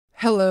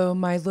Hello,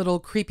 my little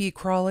creepy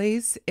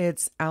crawlies.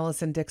 It's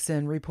Allison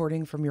Dixon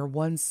reporting from your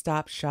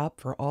one-stop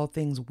shop for all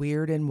things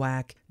weird and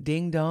whack.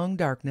 Ding dong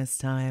darkness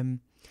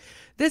time.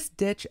 This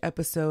ditch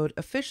episode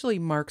officially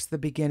marks the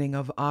beginning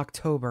of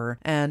October,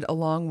 and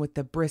along with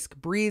the brisk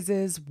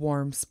breezes,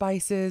 warm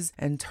spices,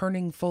 and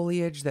turning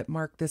foliage that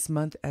mark this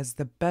month as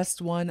the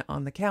best one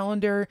on the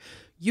calendar,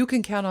 you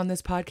can count on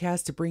this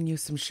podcast to bring you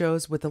some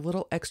shows with a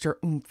little extra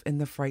oomph in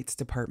the frights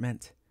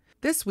department.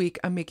 This week,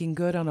 I'm making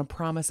good on a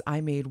promise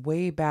I made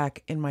way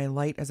back in my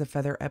Light as a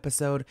Feather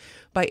episode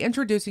by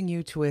introducing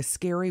you to a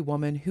scary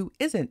woman who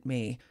isn't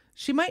me.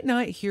 She might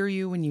not hear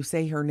you when you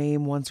say her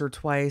name once or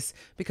twice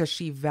because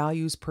she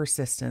values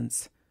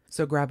persistence.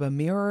 So grab a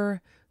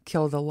mirror,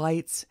 kill the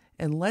lights,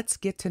 and let's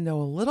get to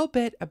know a little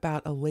bit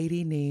about a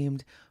lady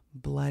named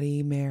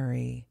Bloody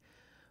Mary.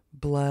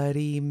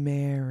 Bloody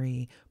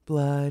Mary,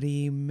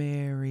 Bloody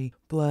Mary,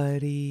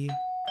 Bloody...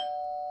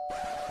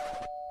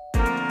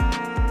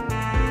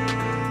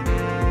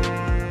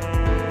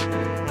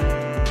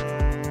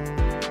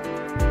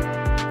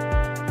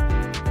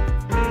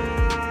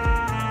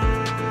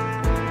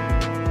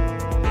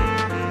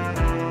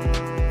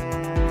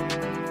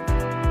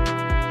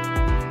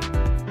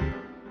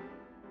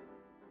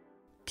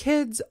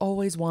 Kids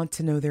always want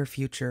to know their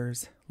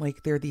futures,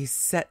 like they're these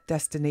set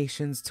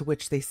destinations to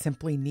which they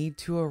simply need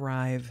to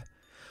arrive.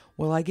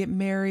 Will I get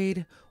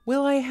married?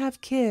 Will I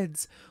have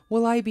kids?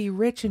 Will I be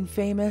rich and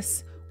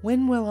famous?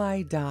 When will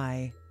I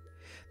die?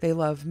 They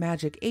love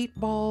magic 8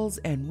 balls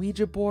and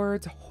Ouija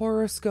boards,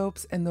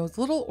 horoscopes, and those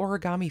little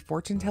origami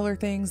fortune teller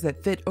things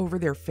that fit over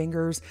their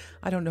fingers.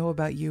 I don't know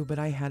about you, but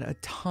I had a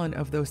ton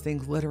of those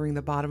things littering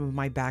the bottom of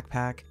my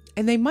backpack.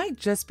 And they might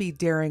just be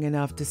daring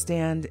enough to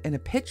stand in a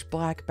pitch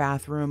black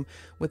bathroom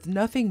with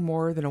nothing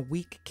more than a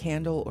weak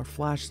candle or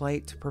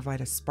flashlight to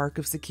provide a spark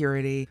of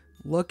security,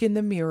 look in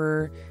the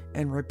mirror,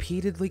 and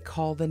repeatedly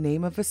call the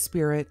name of a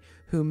spirit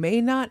who may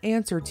not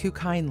answer too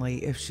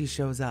kindly if she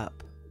shows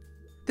up.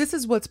 This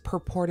is what's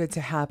purported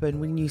to happen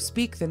when you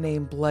speak the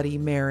name Bloody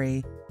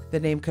Mary. The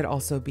name could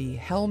also be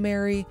Hell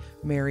Mary,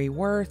 Mary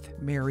Worth,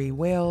 Mary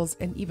Wales,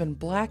 and even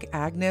Black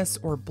Agnes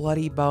or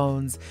Bloody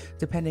Bones,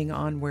 depending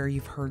on where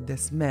you've heard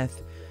this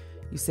myth.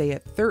 You say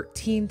it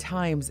 13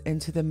 times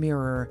into the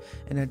mirror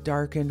in a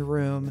darkened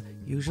room,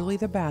 usually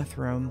the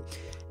bathroom,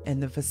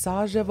 and the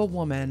visage of a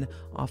woman,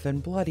 often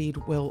bloodied,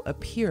 will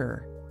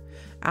appear.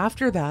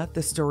 After that,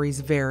 the stories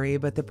vary,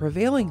 but the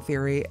prevailing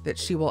theory that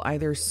she will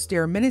either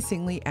stare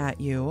menacingly at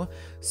you,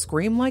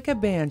 scream like a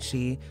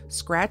banshee,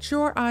 scratch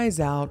your eyes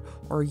out,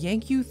 or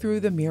yank you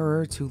through the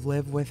mirror to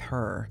live with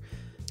her.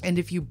 And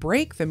if you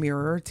break the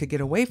mirror to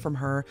get away from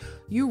her,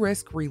 you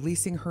risk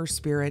releasing her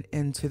spirit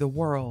into the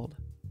world.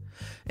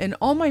 In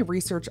all my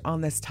research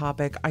on this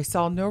topic, I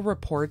saw no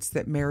reports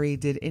that Mary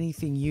did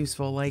anything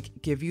useful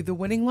like give you the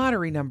winning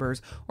lottery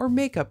numbers or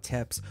makeup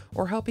tips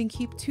or helping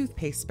keep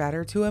toothpaste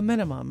spatter to a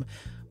minimum.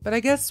 But I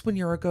guess when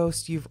you're a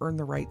ghost, you've earned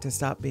the right to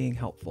stop being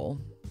helpful.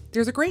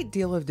 There's a great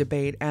deal of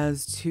debate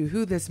as to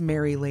who this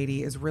Mary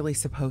lady is really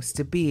supposed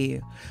to be,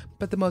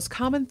 but the most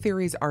common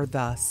theories are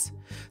thus.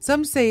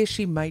 Some say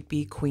she might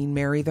be Queen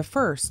Mary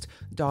I,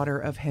 daughter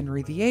of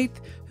Henry VIII,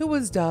 who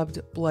was dubbed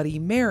Bloody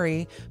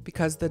Mary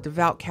because the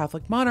devout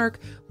Catholic monarch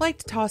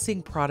liked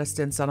tossing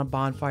Protestants on a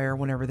bonfire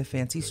whenever the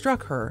fancy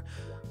struck her,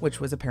 which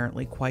was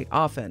apparently quite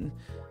often.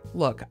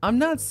 Look, I'm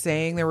not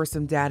saying there were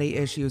some daddy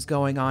issues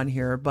going on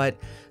here, but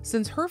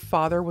since her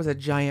father was a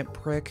giant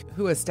prick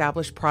who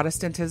established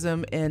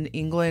Protestantism in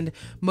England,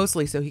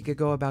 mostly so he could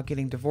go about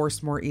getting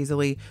divorced more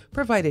easily,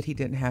 provided he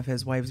didn't have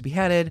his wives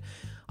beheaded,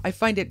 I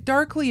find it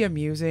darkly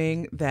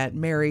amusing that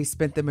Mary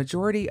spent the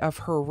majority of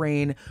her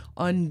reign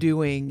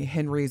undoing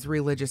Henry's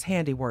religious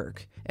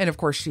handiwork. And of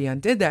course, she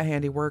undid that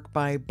handiwork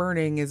by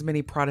burning as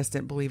many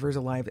Protestant believers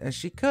alive as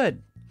she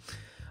could.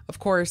 Of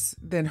course,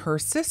 then her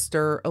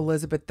sister,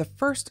 Elizabeth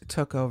I,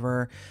 took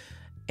over,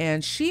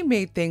 and she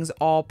made things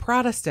all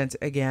Protestant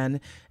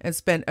again and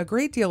spent a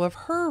great deal of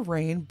her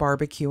reign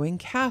barbecuing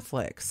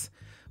Catholics.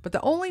 But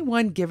the only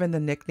one given the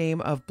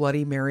nickname of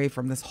Bloody Mary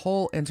from this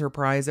whole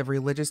enterprise of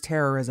religious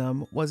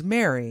terrorism was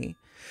Mary.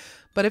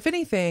 But if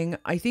anything,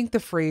 I think the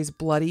phrase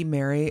Bloody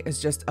Mary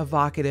is just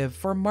evocative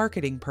for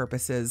marketing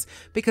purposes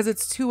because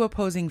it's two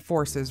opposing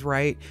forces,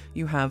 right?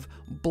 You have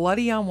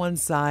bloody on one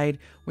side,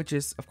 which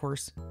is, of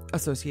course,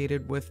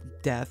 associated with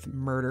death,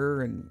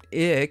 murder, and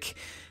ick.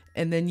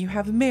 And then you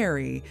have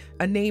Mary,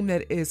 a name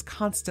that is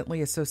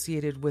constantly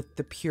associated with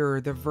the pure,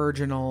 the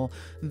virginal,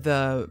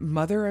 the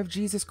mother of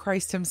Jesus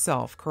Christ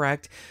himself,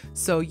 correct?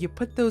 So you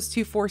put those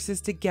two forces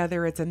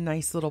together, it's a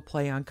nice little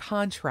play on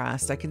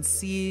contrast. I can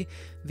see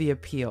the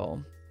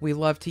appeal. We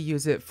love to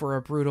use it for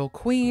a brutal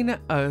queen,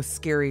 a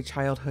scary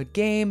childhood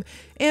game,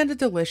 and a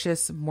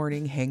delicious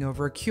morning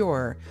hangover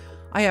cure.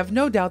 I have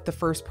no doubt the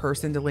first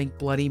person to link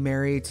Bloody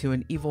Mary to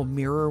an evil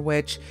mirror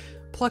witch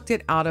plucked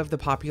it out of the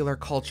popular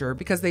culture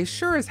because they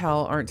sure as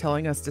hell aren't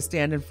telling us to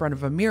stand in front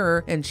of a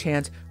mirror and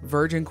chant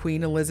Virgin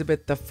Queen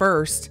Elizabeth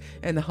I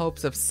in the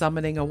hopes of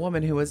summoning a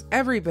woman who was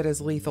every bit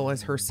as lethal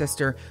as her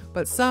sister,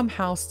 but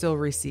somehow still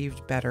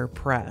received better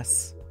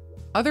press.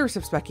 Others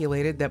have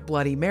speculated that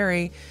Bloody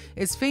Mary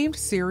is famed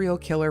serial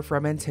killer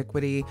from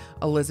antiquity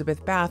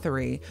Elizabeth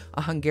Bathory,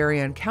 a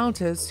Hungarian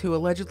countess who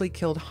allegedly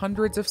killed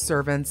hundreds of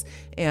servants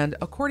and,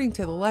 according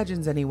to the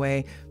legends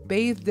anyway,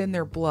 bathed in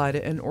their blood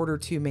in order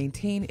to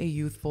maintain a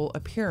youthful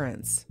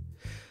appearance.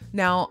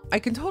 Now, I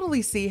can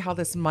totally see how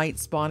this might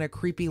spawn a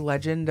creepy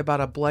legend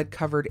about a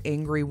blood-covered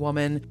angry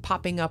woman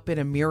popping up in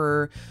a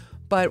mirror,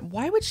 but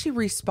why would she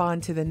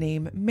respond to the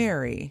name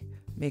Mary?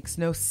 Makes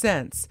no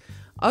sense.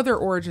 Other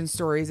origin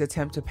stories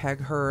attempt to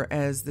peg her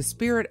as the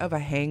spirit of a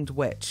hanged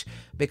witch,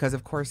 because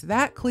of course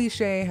that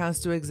cliche has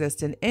to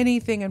exist in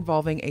anything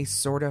involving a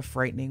sort of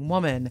frightening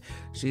woman.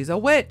 She's a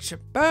witch,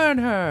 burn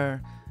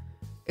her!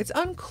 It's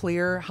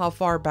unclear how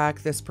far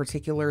back this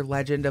particular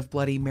legend of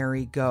Bloody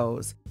Mary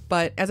goes.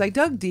 But as I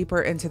dug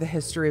deeper into the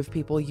history of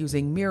people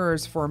using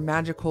mirrors for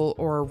magical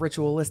or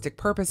ritualistic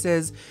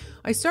purposes,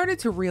 I started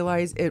to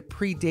realize it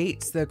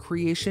predates the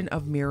creation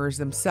of mirrors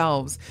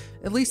themselves,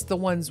 at least the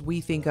ones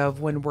we think of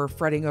when we're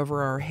fretting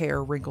over our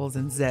hair wrinkles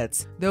and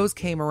zits. Those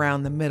came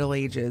around the Middle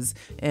Ages,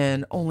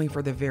 and only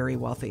for the very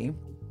wealthy.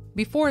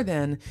 Before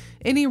then,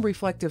 any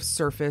reflective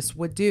surface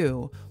would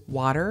do.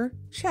 Water?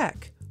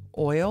 Check.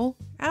 Oil?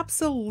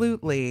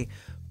 Absolutely.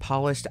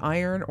 Polished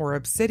iron or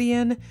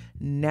obsidian?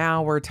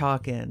 Now we're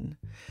talking.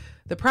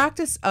 The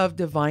practice of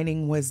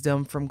divining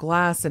wisdom from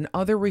glass and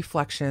other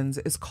reflections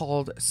is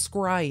called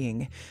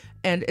scrying,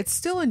 and it's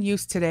still in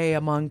use today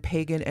among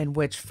pagan and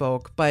witch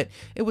folk, but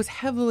it was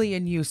heavily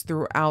in use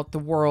throughout the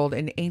world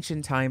in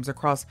ancient times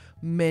across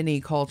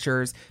many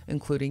cultures,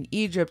 including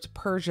Egypt,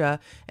 Persia,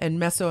 and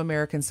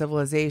Mesoamerican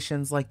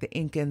civilizations like the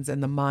Incans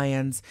and the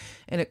Mayans,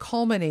 and it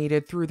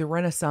culminated through the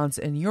Renaissance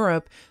in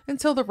Europe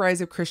until the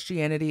rise of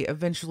Christianity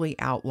eventually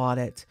outlawed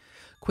it.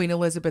 Queen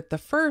Elizabeth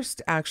I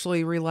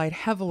actually relied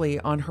heavily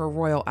on her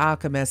royal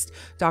alchemist,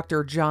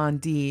 Dr. John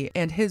Dee,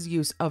 and his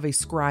use of a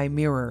scry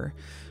mirror.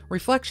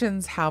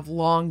 Reflections have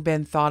long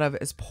been thought of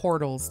as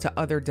portals to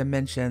other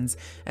dimensions,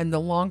 and the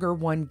longer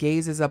one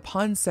gazes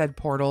upon said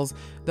portals,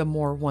 the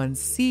more one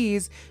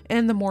sees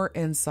and the more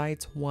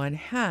insights one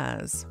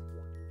has.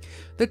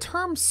 The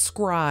term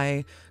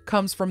scry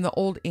comes from the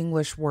Old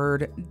English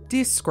word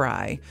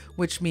descry,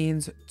 which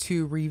means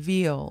to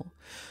reveal.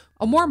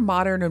 A more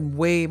modern and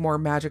way more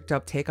magicked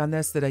up take on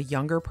this that a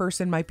younger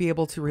person might be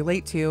able to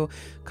relate to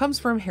comes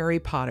from Harry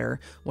Potter,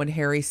 when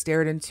Harry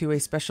stared into a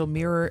special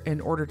mirror in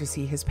order to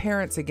see his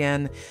parents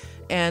again,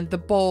 and the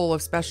bowl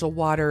of special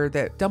water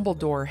that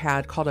Dumbledore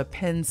had called a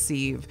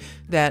pensieve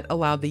that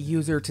allowed the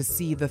user to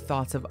see the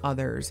thoughts of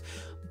others.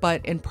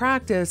 But in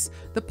practice,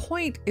 the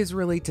point is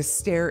really to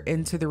stare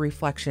into the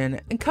reflection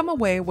and come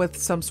away with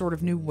some sort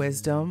of new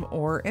wisdom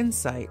or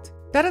insight.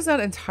 That is not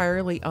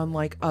entirely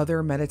unlike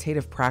other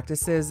meditative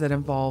practices that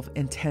involve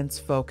intense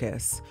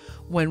focus.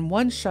 When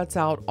one shuts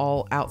out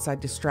all outside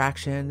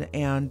distraction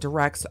and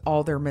directs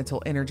all their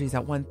mental energies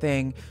at one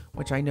thing,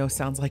 which I know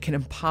sounds like an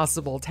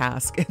impossible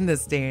task in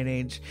this day and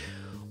age,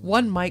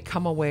 one might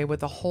come away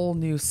with a whole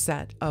new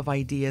set of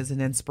ideas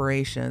and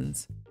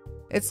inspirations.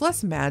 It's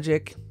less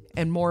magic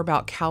and more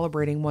about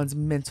calibrating one's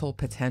mental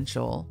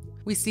potential.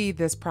 We see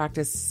this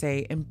practice,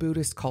 say, in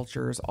Buddhist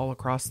cultures all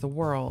across the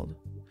world.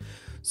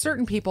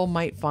 Certain people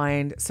might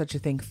find such a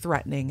thing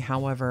threatening,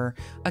 however,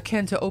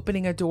 akin to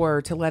opening a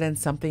door to let in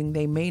something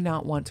they may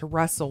not want to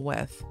wrestle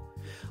with.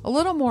 A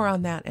little more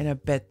on that in a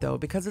bit, though,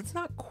 because it's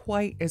not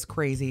quite as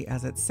crazy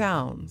as it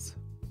sounds.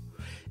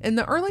 In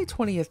the early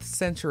 20th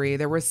century,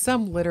 there was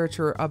some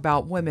literature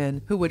about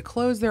women who would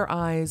close their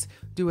eyes,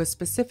 do a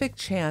specific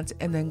chant,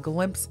 and then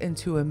glimpse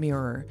into a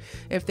mirror.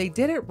 If they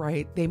did it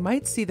right, they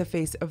might see the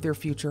face of their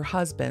future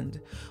husband,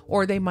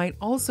 or they might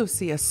also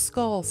see a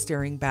skull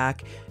staring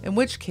back, in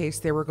which case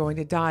they were going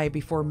to die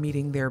before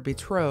meeting their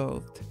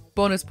betrothed.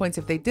 Bonus points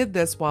if they did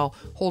this while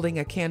holding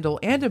a candle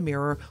and a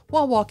mirror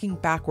while walking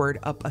backward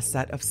up a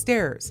set of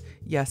stairs.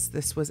 Yes,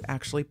 this was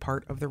actually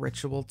part of the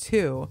ritual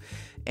too,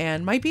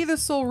 and might be the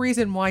sole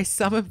reason why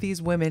some of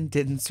these women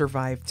didn't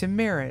survive to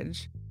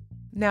marriage.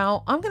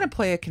 Now, I'm going to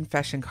play a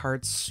confession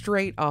card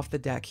straight off the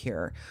deck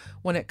here.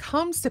 When it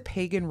comes to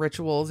pagan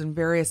rituals and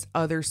various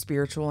other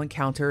spiritual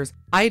encounters,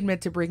 I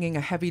admit to bringing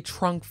a heavy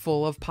trunk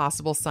full of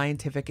possible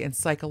scientific and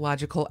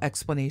psychological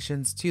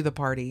explanations to the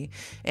party.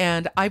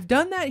 And I've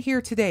done that here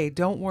today,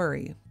 don't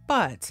worry.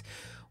 But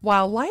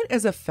while light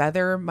as a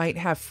feather might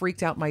have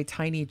freaked out my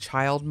tiny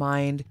child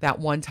mind that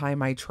one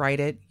time I tried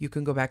it, you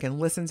can go back and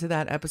listen to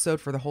that episode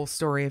for the whole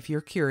story if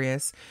you're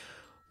curious.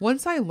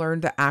 Once I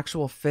learned the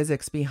actual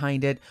physics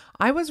behind it,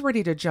 I was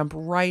ready to jump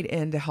right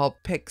in to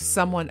help pick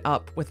someone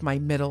up with my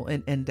middle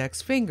and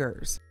index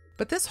fingers.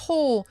 But this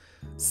whole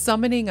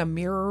summoning a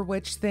mirror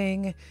witch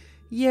thing,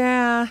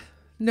 yeah,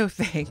 no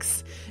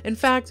thanks. In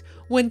fact,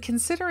 when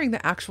considering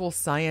the actual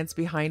science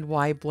behind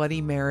why Bloody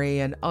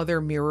Mary and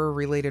other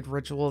mirror-related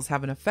rituals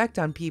have an effect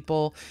on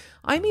people,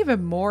 I'm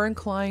even more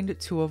inclined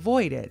to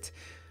avoid it.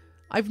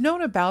 I've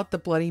known about the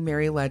Bloody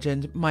Mary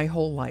legend my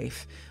whole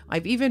life.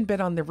 I've even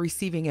been on the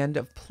receiving end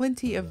of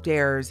plenty of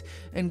dares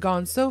and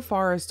gone so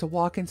far as to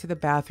walk into the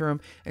bathroom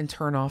and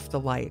turn off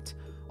the light,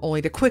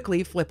 only to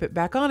quickly flip it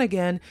back on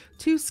again,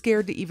 too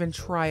scared to even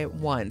try it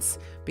once,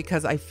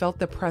 because I felt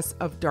the press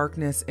of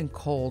darkness and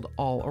cold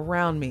all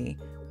around me.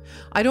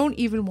 I don't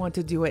even want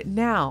to do it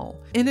now.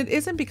 And it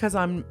isn't because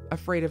I'm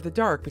afraid of the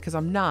dark, because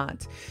I'm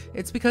not.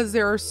 It's because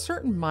there are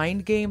certain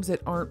mind games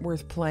that aren't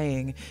worth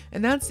playing.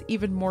 And that's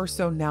even more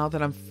so now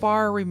that I'm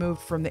far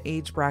removed from the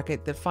age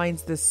bracket that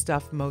finds this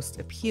stuff most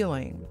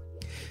appealing.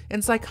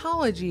 In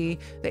psychology,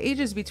 the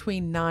ages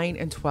between 9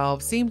 and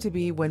 12 seem to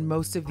be when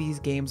most of these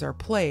games are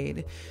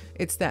played.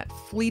 It's that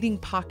fleeting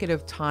pocket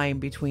of time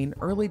between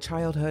early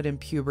childhood and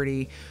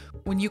puberty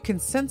when you can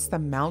sense the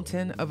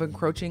mountain of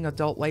encroaching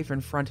adult life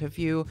in front of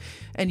you,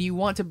 and you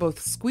want to both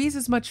squeeze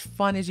as much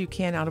fun as you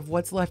can out of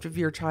what's left of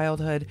your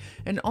childhood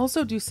and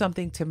also do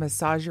something to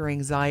massage your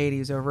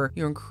anxieties over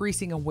your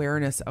increasing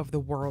awareness of the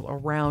world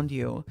around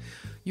you.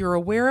 You're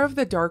aware of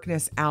the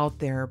darkness out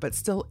there, but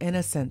still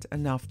innocent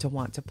enough to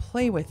want to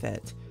play with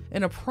it.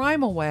 In a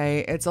primal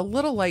way, it's a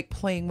little like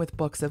playing with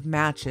books of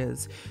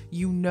matches.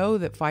 You know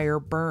that fire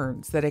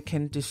burns, that it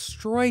can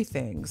destroy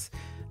things.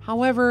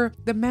 However,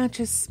 the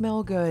matches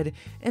smell good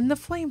and the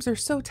flames are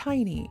so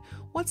tiny.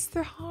 What's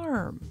the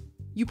harm?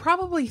 You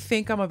probably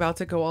think I'm about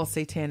to go all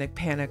satanic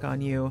panic on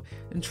you,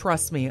 and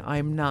trust me,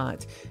 I'm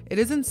not. It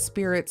isn't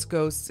spirits,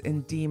 ghosts,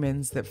 and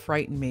demons that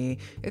frighten me.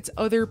 It's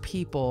other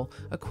people,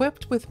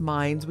 equipped with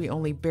minds we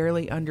only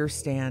barely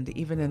understand,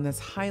 even in this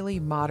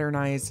highly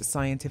modernized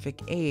scientific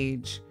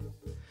age.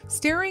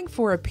 Staring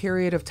for a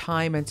period of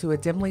time into a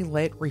dimly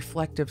lit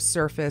reflective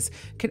surface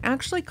can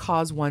actually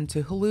cause one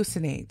to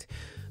hallucinate,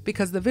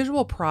 because the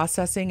visual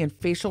processing and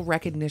facial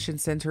recognition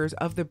centers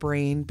of the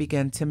brain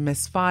begin to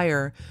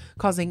misfire,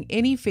 causing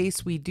any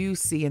face we do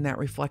see in that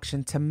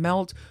reflection to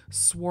melt,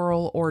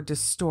 swirl, or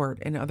distort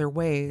in other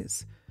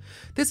ways.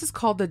 This is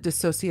called the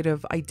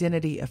dissociative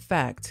identity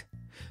effect.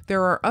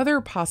 There are other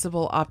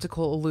possible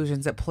optical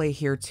illusions at play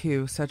here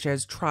too, such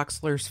as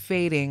Troxler's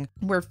fading,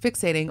 where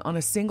fixating on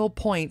a single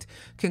point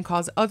can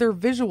cause other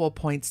visual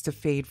points to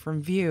fade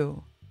from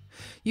view.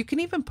 You can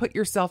even put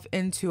yourself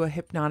into a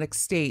hypnotic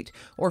state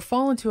or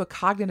fall into a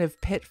cognitive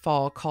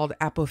pitfall called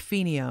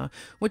apophenia,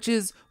 which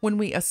is when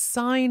we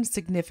assign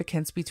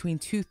significance between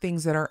two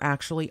things that are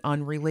actually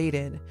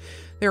unrelated.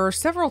 There are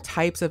several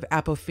types of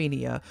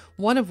apophenia,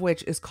 one of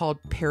which is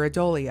called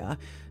pareidolia,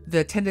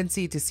 the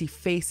tendency to see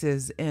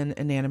faces in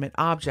inanimate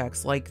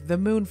objects, like the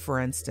moon,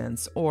 for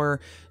instance, or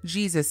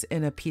Jesus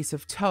in a piece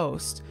of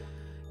toast.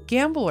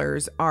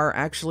 Gamblers are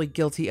actually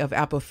guilty of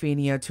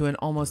apophenia to an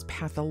almost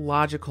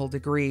pathological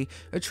degree,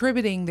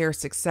 attributing their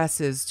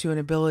successes to an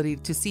ability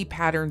to see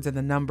patterns in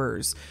the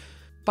numbers.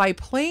 By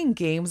playing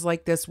games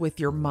like this with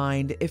your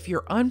mind, if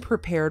you're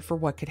unprepared for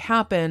what could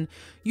happen,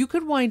 you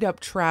could wind up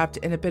trapped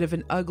in a bit of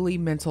an ugly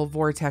mental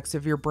vortex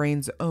of your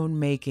brain's own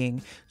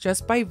making,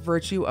 just by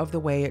virtue of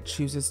the way it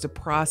chooses to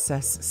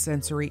process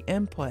sensory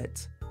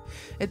input.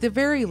 At the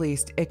very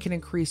least, it can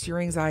increase your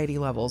anxiety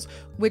levels,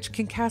 which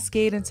can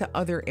cascade into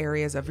other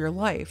areas of your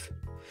life.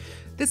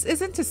 This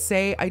isn't to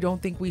say I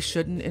don't think we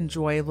shouldn't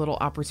enjoy little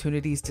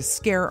opportunities to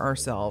scare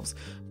ourselves.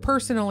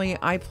 Personally,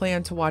 I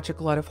plan to watch a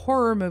glut of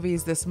horror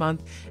movies this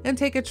month and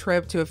take a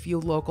trip to a few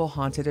local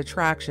haunted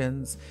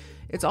attractions.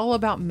 It's all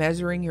about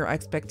measuring your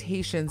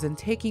expectations and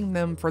taking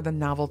them for the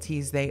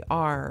novelties they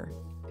are.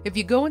 If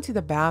you go into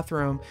the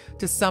bathroom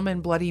to summon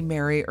Bloody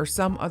Mary or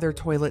some other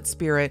toilet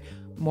spirit,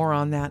 more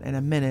on that in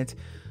a minute,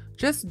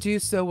 just do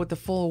so with the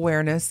full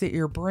awareness that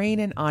your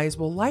brain and eyes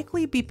will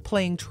likely be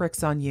playing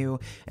tricks on you,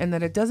 and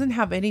that it doesn't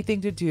have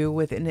anything to do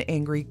with an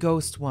angry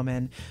ghost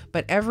woman,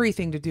 but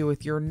everything to do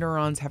with your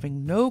neurons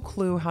having no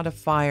clue how to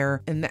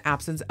fire in the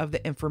absence of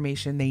the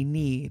information they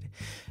need.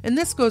 And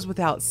this goes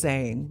without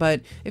saying,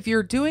 but if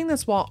you're doing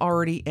this while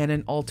already in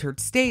an altered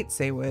state,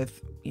 say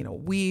with,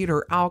 weed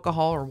or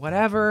alcohol or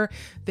whatever,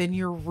 then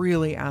you're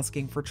really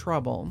asking for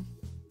trouble.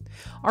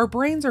 Our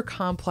brains are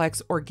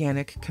complex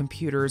organic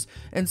computers,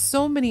 and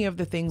so many of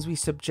the things we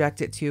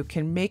subject it to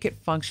can make it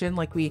function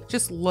like we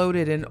just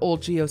loaded an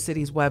old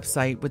GeoCities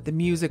website with the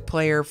music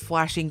player,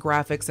 flashing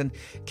graphics, and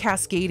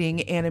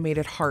cascading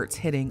animated hearts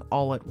hitting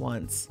all at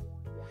once.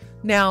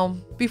 Now,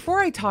 before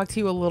I talk to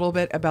you a little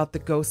bit about the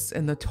ghosts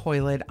in the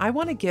toilet, I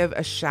want to give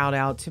a shout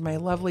out to my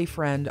lovely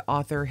friend,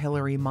 author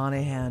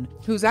Herein,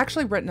 who's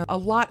actually written a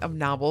lot of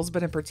novels,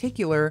 but in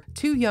particular,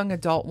 2 young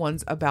adult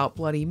ones about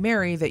Bloody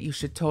Mary that you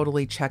should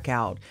totally check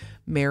out.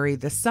 Mary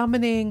the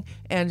Summoning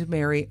and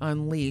Mary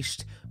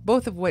Unleashed,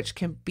 both of which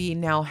can be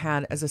now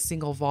had as a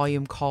single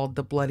volume called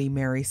The Bloody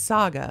Mary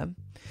Saga.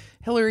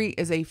 Hillary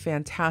is a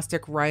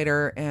fantastic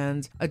writer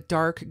and a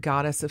dark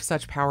goddess of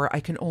such power I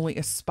can only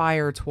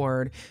aspire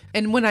toward.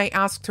 And when I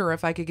asked her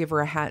if I could give her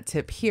a hat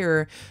tip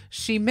here,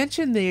 she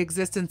mentioned the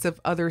existence of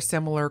other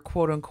similar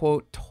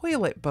quote-unquote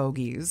toilet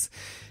bogeys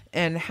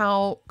and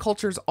how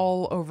cultures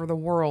all over the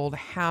world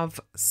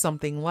have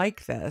something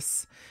like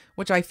this,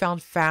 which I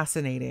found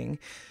fascinating.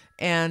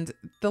 And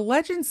the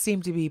legends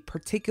seem to be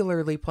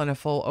particularly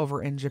plentiful over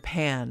in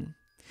Japan.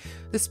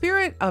 The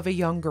spirit of a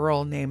young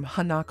girl named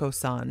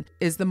Hanako-san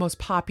is the most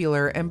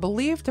popular and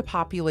believed to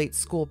populate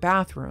school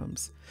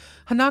bathrooms.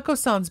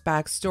 Hanako-san's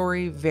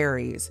backstory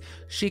varies.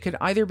 She could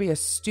either be a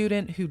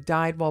student who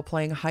died while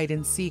playing hide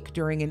and seek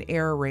during an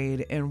air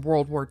raid in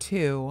World War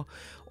II,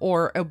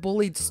 or a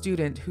bullied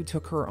student who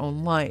took her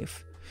own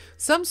life.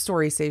 Some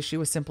stories say she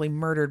was simply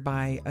murdered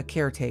by a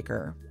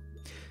caretaker.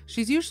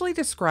 She's usually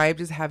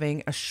described as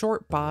having a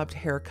short bobbed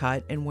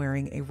haircut and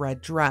wearing a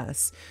red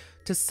dress.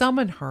 To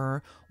summon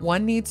her,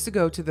 one needs to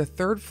go to the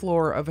 3rd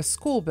floor of a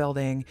school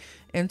building,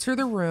 enter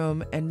the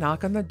room, and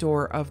knock on the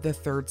door of the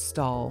 3rd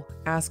stall,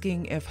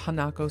 asking if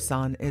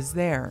Hanako-san is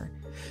there.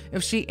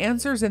 If she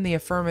answers in the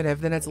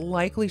affirmative, then it's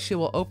likely she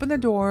will open the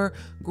door,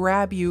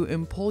 grab you,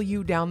 and pull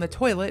you down the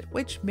toilet,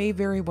 which may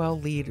very well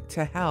lead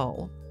to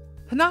hell.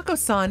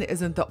 Hanako-san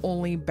isn't the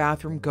only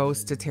bathroom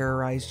ghost to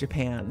terrorize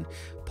Japan.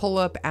 Pull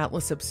up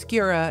Atlas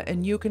Obscura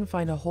and you can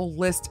find a whole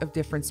list of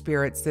different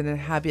spirits that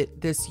inhabit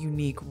this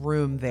unique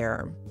room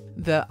there.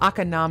 The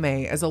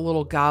Akaname is a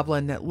little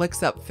goblin that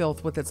licks up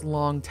filth with its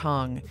long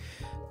tongue.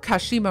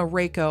 Kashima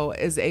Reiko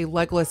is a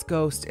legless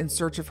ghost in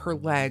search of her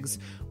legs,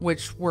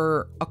 which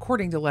were,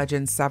 according to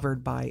legend,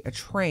 severed by a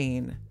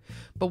train.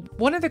 But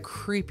one of the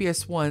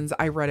creepiest ones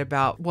I read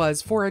about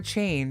was, for a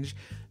change,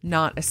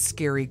 not a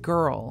scary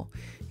girl.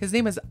 His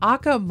name is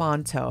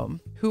Manto,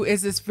 who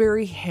is this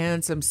very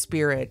handsome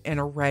spirit in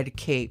a red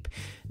cape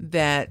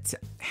that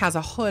has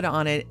a hood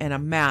on it and a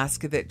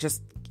mask that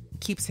just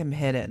keeps him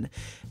hidden.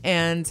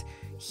 And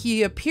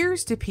he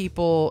appears to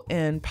people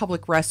in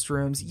public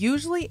restrooms,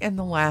 usually in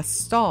the last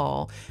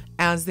stall.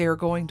 As they're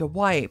going to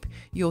wipe,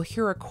 you'll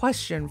hear a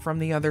question from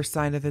the other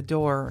side of the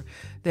door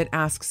that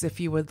asks if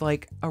you would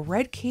like a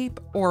red cape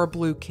or a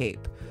blue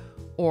cape,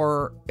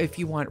 or if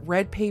you want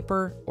red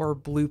paper or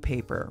blue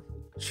paper.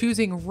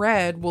 Choosing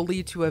red will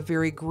lead to a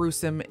very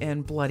gruesome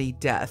and bloody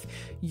death,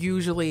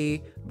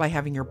 usually by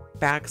having your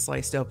back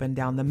sliced open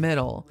down the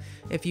middle.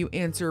 If you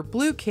answer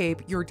blue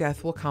cape, your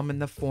death will come in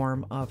the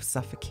form of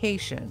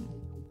suffocation.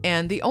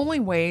 And the only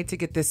way to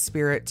get this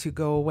spirit to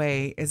go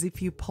away is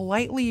if you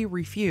politely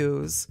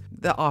refuse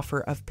the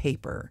offer of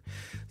paper.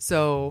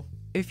 So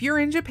if you're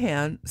in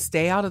Japan,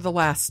 stay out of the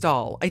last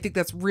stall. I think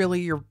that's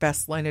really your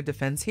best line of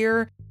defense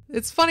here.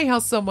 It's funny how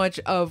so much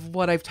of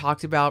what I've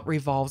talked about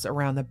revolves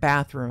around the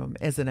bathroom,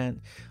 isn't it?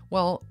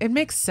 Well, it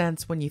makes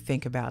sense when you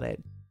think about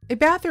it. A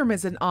bathroom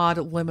is an odd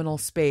liminal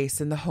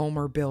space in the home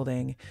or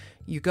building.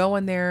 You go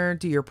in there,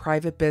 do your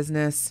private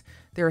business.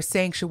 They're a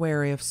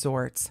sanctuary of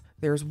sorts.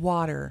 There's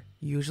water.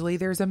 Usually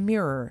there's a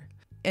mirror.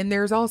 And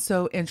there's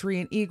also entry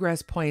and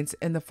egress points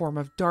in the form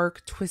of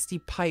dark, twisty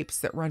pipes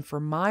that run for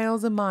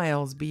miles and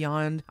miles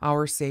beyond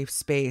our safe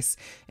space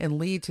and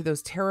lead to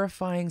those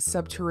terrifying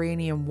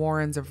subterranean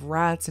warrens of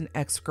rats and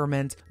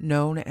excrement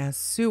known as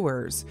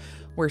sewers,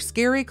 where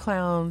scary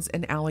clowns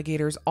and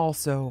alligators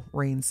also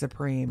reign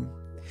supreme.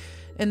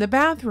 In the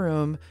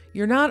bathroom,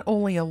 you're not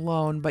only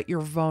alone, but you're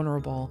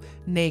vulnerable,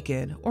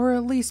 naked, or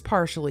at least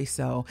partially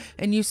so,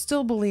 and you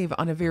still believe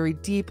on a very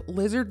deep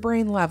lizard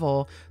brain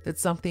level that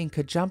something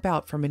could jump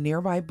out from a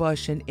nearby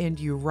bush and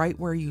end you right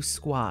where you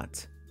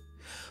squat.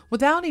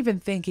 Without even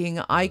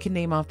thinking, I can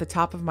name off the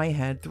top of my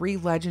head 3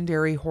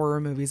 legendary horror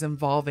movies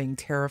involving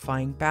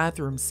terrifying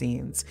bathroom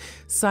scenes: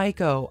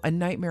 Psycho, A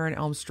Nightmare on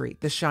Elm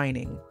Street, The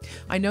Shining.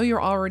 I know you're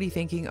already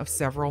thinking of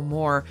several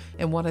more,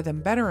 and one of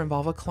them better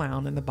involve a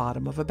clown in the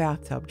bottom of a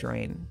bathtub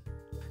drain.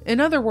 In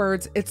other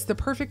words, it's the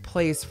perfect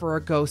place for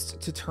a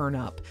ghost to turn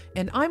up,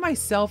 and I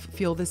myself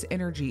feel this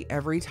energy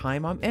every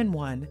time I'm in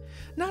one.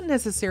 Not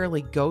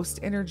necessarily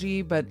ghost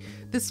energy, but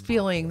this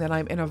feeling that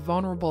I'm in a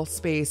vulnerable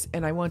space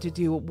and I want to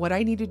do what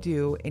I need to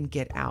do and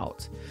get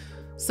out.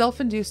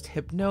 Self-induced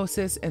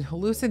hypnosis and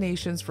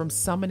hallucinations from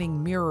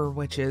summoning mirror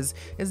witches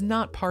is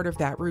not part of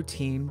that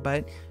routine,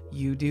 but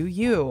you do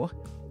you.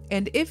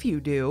 And if you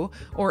do,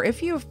 or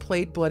if you have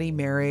played Bloody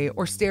Mary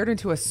or stared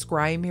into a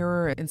Scry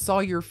mirror and saw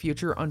your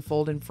future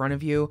unfold in front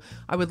of you,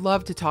 I would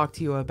love to talk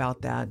to you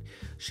about that.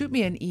 Shoot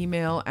me an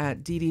email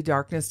at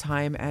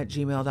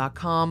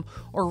dddarknesstime@gmail.com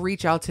or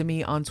reach out to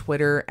me on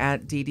Twitter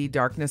at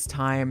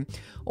dddarknesstime,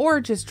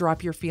 or just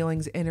drop your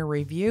feelings in a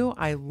review.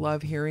 I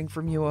love hearing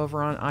from you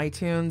over on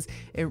iTunes.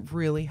 It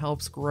really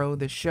helps grow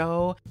the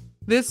show.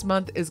 This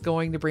month is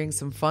going to bring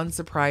some fun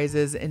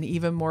surprises and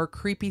even more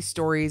creepy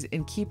stories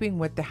in keeping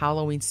with the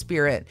Halloween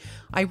spirit.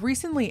 I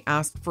recently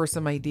asked for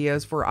some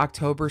ideas for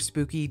October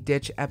spooky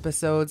ditch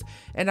episodes,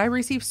 and I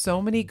received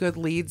so many good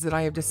leads that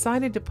I have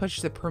decided to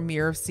push the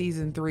premiere of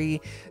season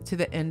 3 to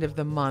the end of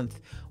the month.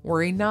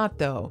 Worry not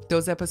though,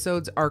 those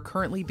episodes are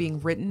currently being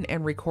written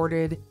and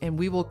recorded, and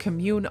we will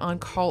commune on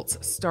cults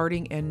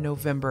starting in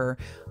November.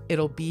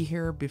 It'll be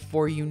here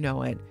before you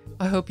know it.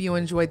 I hope you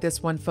enjoyed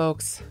this one,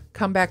 folks.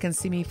 Come back and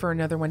see me for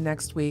another one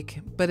next week.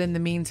 But in the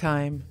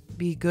meantime,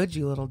 be good,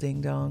 you little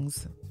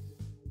ding-dongs.